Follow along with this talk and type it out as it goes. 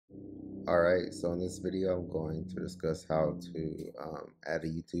Alright, so in this video I'm going to discuss how to add a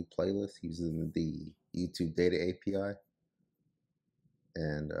YouTube playlist using the YouTube Data API.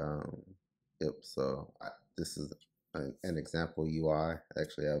 And yep, so this is an example UI. I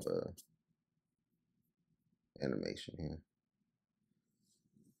actually have a animation here.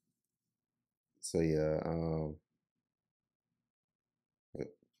 So yeah, yep,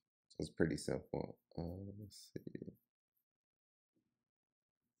 so it's pretty simple. Let's see.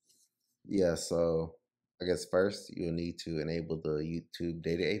 Yeah, so I guess first you'll need to enable the YouTube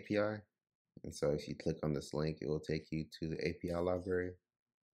Data API. And so if you click on this link, it will take you to the API library.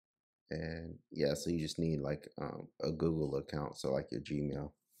 And yeah, so you just need like a Google account, so like your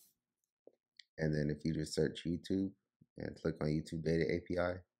Gmail. And then if you just search YouTube and click on YouTube Data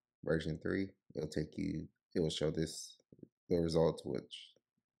API version 3, it'll take you, it will show the results, which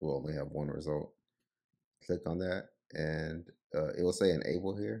will only have one result. Click on that and it will say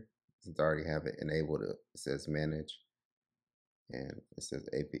enable here. Since I already have it enabled, it says manage and it says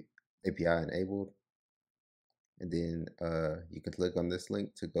API enabled. And then you can click on this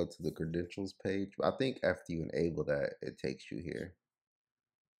link to go to the credentials page. I think after you enable that, it takes you here.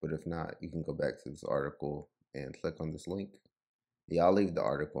 But if not, you can go back to this article and click on this link. Yeah, I'll leave the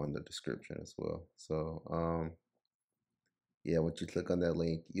article in the description as well. So yeah, once you click on that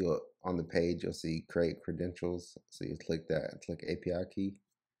link, you'll on the page you'll see create credentials. So you click that and click API key,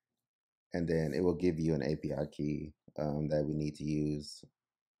 and then it will give you an API key that we need to use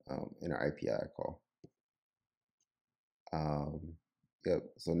in our API call. Um, yep.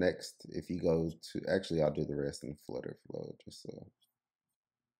 So next, if you go to, actually, I'll do the rest in Flutter flow. Just so.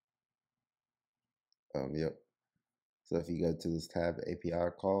 Yep. So if you go to this tab,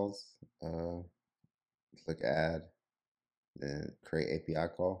 API calls, click Add, then create API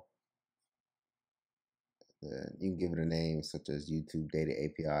call. Then you can give it a name such as YouTube Data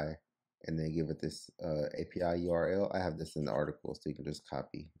API, and then give it this API URL. I have this in the article, so you can just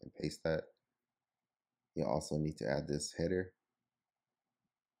copy and paste that. You also need to add this header.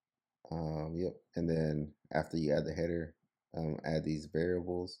 Yep. And then after you add the header, add these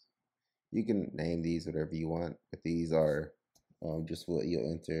variables. You can name these whatever you want, but these are just what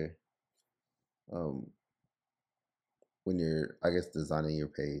you'll enter um, when you're, I guess, designing your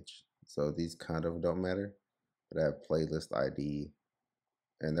page. So these kind of don't matter, but I have playlist ID,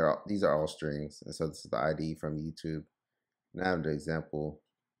 and these are all strings. And so this is the ID from YouTube. Now I have the example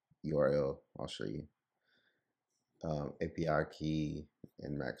URL. I'll show you. API key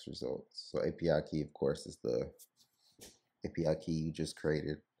and max results. So API key, of course, is the API key you just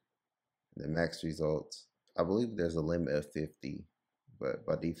created. The max results, I believe there's a limit of 50, but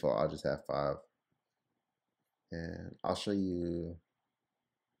by default, I'll just have 5. And I'll show you,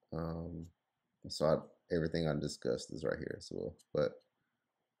 so everything I discussed is right here as well. But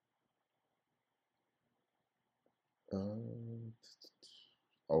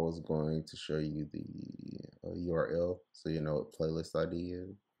I was going to show you the URL so you know what playlist ID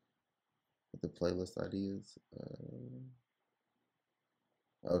is. What the playlist ID is.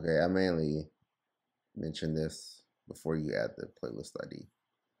 Okay, I mainly mention this before you add the playlist ID.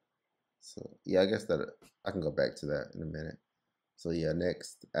 So yeah, I guess that I can go back to that in a minute. So yeah,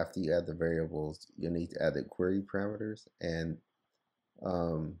 next, after you add the variables, you'll need to add the query parameters. And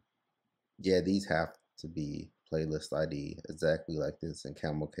yeah, these have to be playlist ID exactly like this in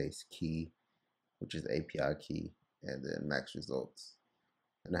camel case key, which is the API key, and then max results.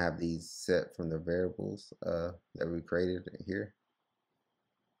 And I have these set from the variables that we created here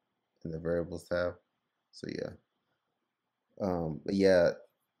in the variables tab. So yeah, but yeah,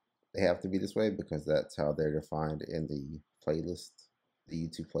 they have to be this way because that's how they're defined in the playlist, the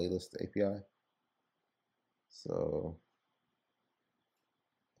YouTube playlist API. So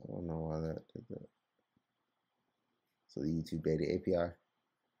I don't know why that did that. So the YouTube Data API.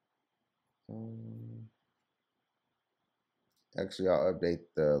 Actually, I'll update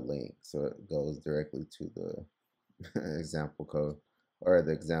the link so it goes directly to the example code or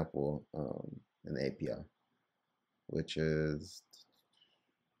the example in the API, which is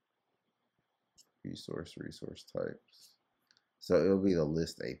resource types. So it'll be the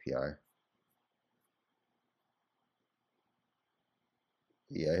list API.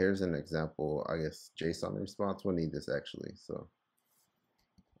 Yeah, here's an example. I guess JSON response. We'll need this actually, so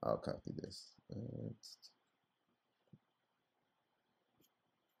I'll copy this.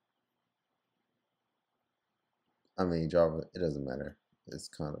 I mean, Java, it doesn't matter. It's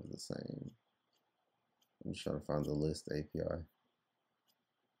kind of the same. I'm just trying to find the list API.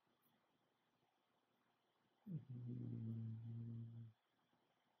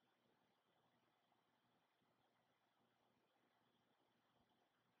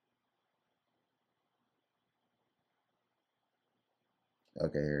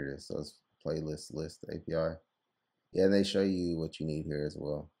 Okay, here it is. So it's playlist list API. Yeah, and they show you what you need here as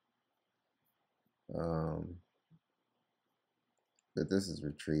well. Um, but this is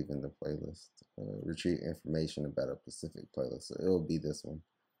retrieving the playlist. Retrieve information about a specific playlist. So it'll be this one.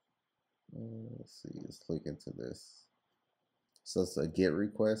 Let's see. Let's click into this. So it's a GET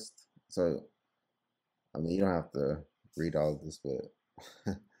request. So I mean, you don't have to read all of this,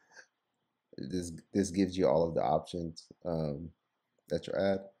 but this gives you all of the options that you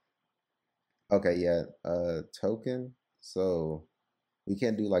add. Okay, yeah. Token. So we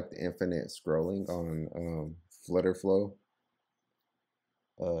can't do like the infinite scrolling on Flutter Flow.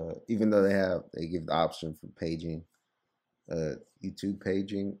 Even though they give the option for paging. YouTube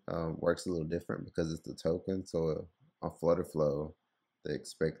paging works a little different because it's the token. So on Flutter Flow, they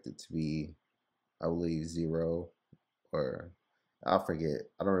expect it to be, I believe, 0 or I forget.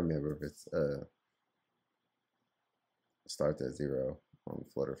 I don't remember if it's starts at 0 on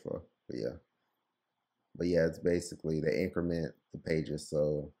Flutter Flow. But yeah, it's basically they increment the pages.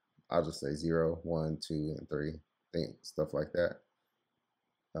 So I'll just say 0, 1, 2, and 3, stuff like that.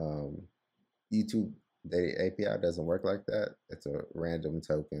 Um, YouTube data API doesn't work like that. It's a random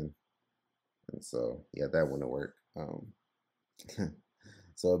token, and so yeah, that wouldn't work.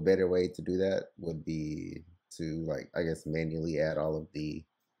 So a better way to do that would be to, like, I guess, manually add all of the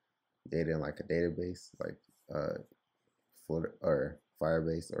data in like a database, like uh, Flutter or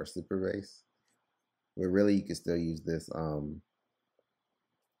Firebase or Superbase. But really, you can still use this.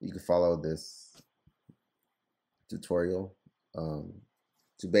 You can follow this tutorial um,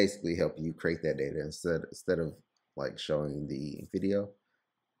 to basically help you create that data instead of like showing the video.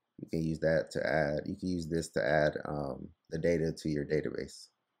 You can use that to add. You can use this to add the data to your database.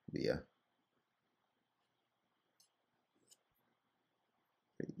 But yeah.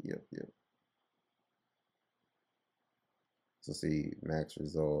 Yep. So see max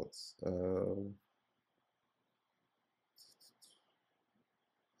results.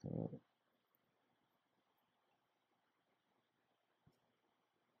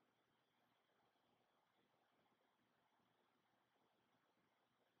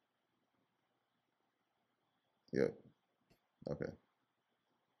 Yep. Okay.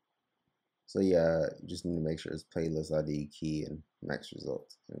 So yeah, you just need to make sure it's playlist ID, key, and max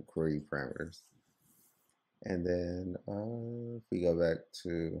results and query parameters. And then if we go back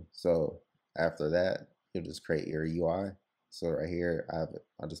to, so after that, you'll just create your UI. So right here,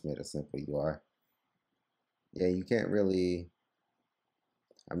 I just made a simple UI. Yeah, you can't really,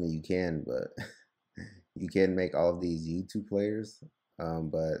 I mean, you can, but you can make all of these YouTube players.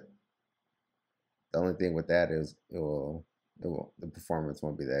 But the only thing with that is the performance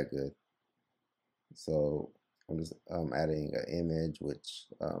won't be that good. So I'm just adding an image, which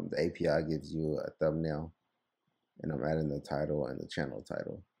the API gives you a thumbnail, and I'm adding the title and the channel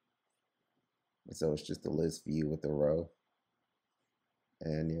title. And so it's just a list view with a row.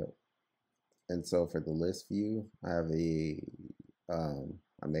 And yep. And so for the list view, I have I'm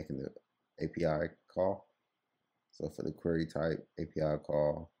making the API call. So for the query type API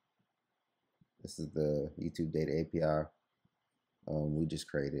call, this is the YouTube data API we just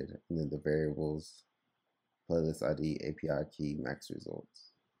created. And then the variables, playlist ID, API key, max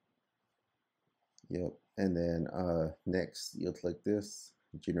results. Yep. And then next, you'll click this,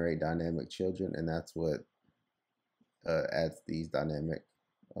 generate dynamic children, and that's what adds these dynamic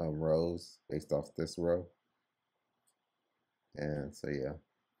rows based off this row. And so yeah,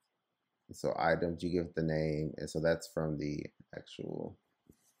 so items, you give the name, and so that's from the actual.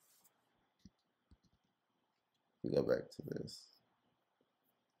 We go back to this.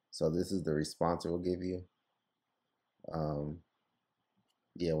 So this is the response it will give you. Um,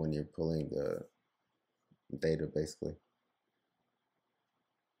 yeah, when you're pulling the data, basically.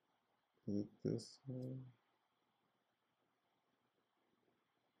 This one?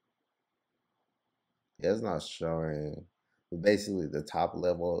 Yeah, it's not showing. But basically, the top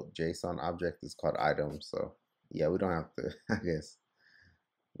level JSON object is called item. So yeah, we don't have to. I guess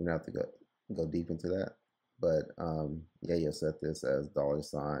we don't have to go deep into that. But yeah, you'll set this as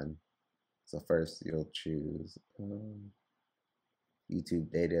 $sign. So first, you'll choose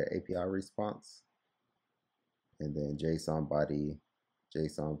YouTube data API response, and then JSON body,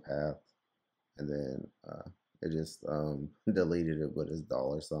 JSON path, and then it just deleted it, but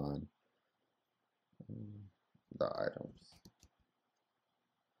it's $sign the items.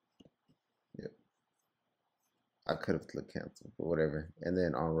 Yep. I could have clicked cancel, but whatever. And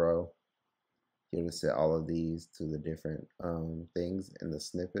then on row, you'll just set all of these to the different things in the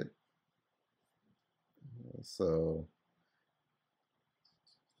snippet. So,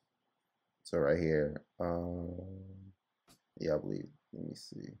 so right here, yeah, I believe Let me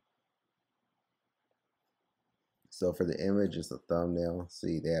see. So for the image, it's a thumbnail.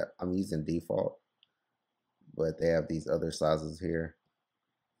 See that I'm using default, but they have these other sizes here.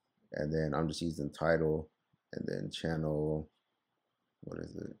 And then I'm just using title and then channel. What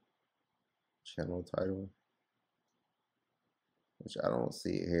is it? Channel title, which I don't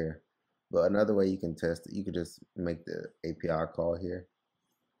see it here. But another way you can test it, you could just make the API call here.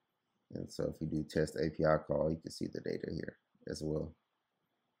 And so if you do test API call, you can see the data here as well.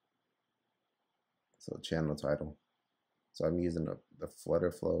 So channel title. So I'm using the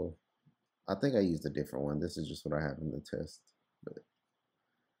Flutter flow. I think I used a different one. This is just what I have in the test. But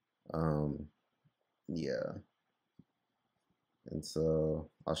yeah. And so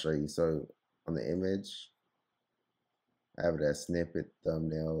I'll show you. So on the image, I have it as snippet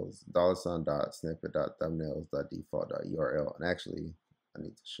thumbnails, $snippet.thumbnails.default.url. And actually, I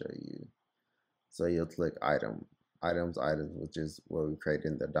need to show you. So you'll click items, which is where we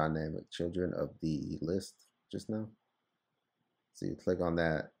created the dynamic children of the list just now. So you click on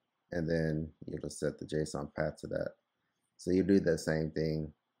that, and then you'll just set the JSON path to that. So you do the same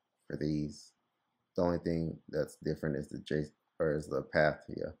thing for these. The only thing that's different is the path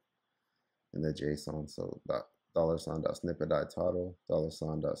here in the JSON. So $.snippet.title,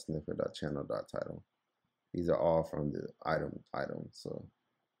 $.snippet.channel.title. These are all from the item. So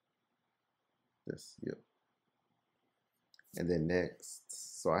this, yep. And then next,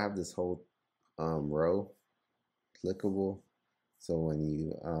 so I have this whole row clickable. So when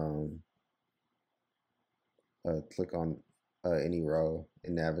you click on any row,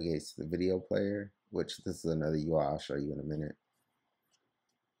 it navigates to the video player, which this is another UI I'll show you in a minute.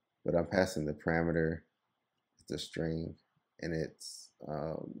 But I'm passing the parameter, it's a string, and it's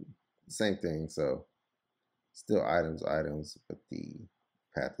same thing. So still items, but the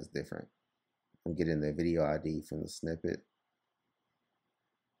path is different. I'm getting the video ID from the snippet.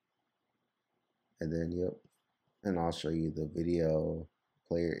 And then, yep. And I'll show you the video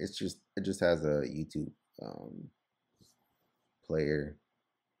player. It just has a YouTube player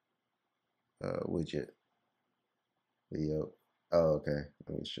widget video. Oh, okay.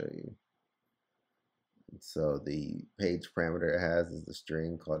 Let me show you. So the page parameter it has is the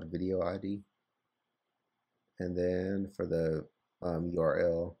string called video ID. And then for the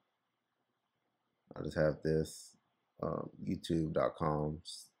URL, I'll just have this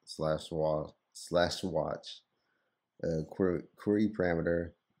youtube.com/watch query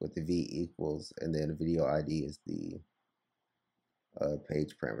parameter with the v equals, and then video ID is the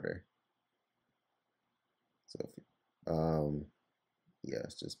page parameter. So if, yeah,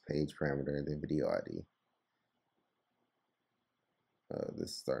 it's just page parameter and then video ID. This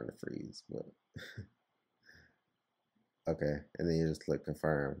is starting to freeze, but okay. And then you just click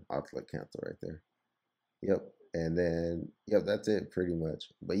confirm. I'll click cancel right there. Yep. And then, yep, that's it pretty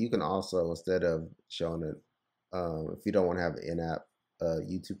much. But you can also, instead of showing it, if you don't want to have an in-app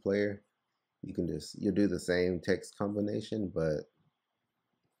YouTube player, you'll do the same text combination, but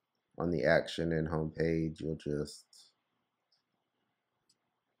on the action and home page, you just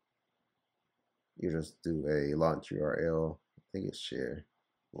do a launch URL. I think it's share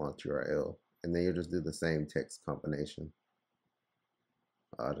launch URL, and then you'll just do the same text combination.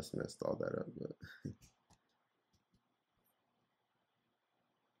 I just messed all that up, but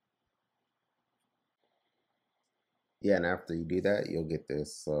yeah. And after you do that, you'll get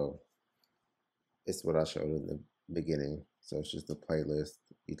this. So it's what I showed in the beginning. So it's just a playlist.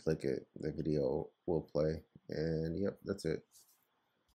 You click it, the video will play, and yep, that's it.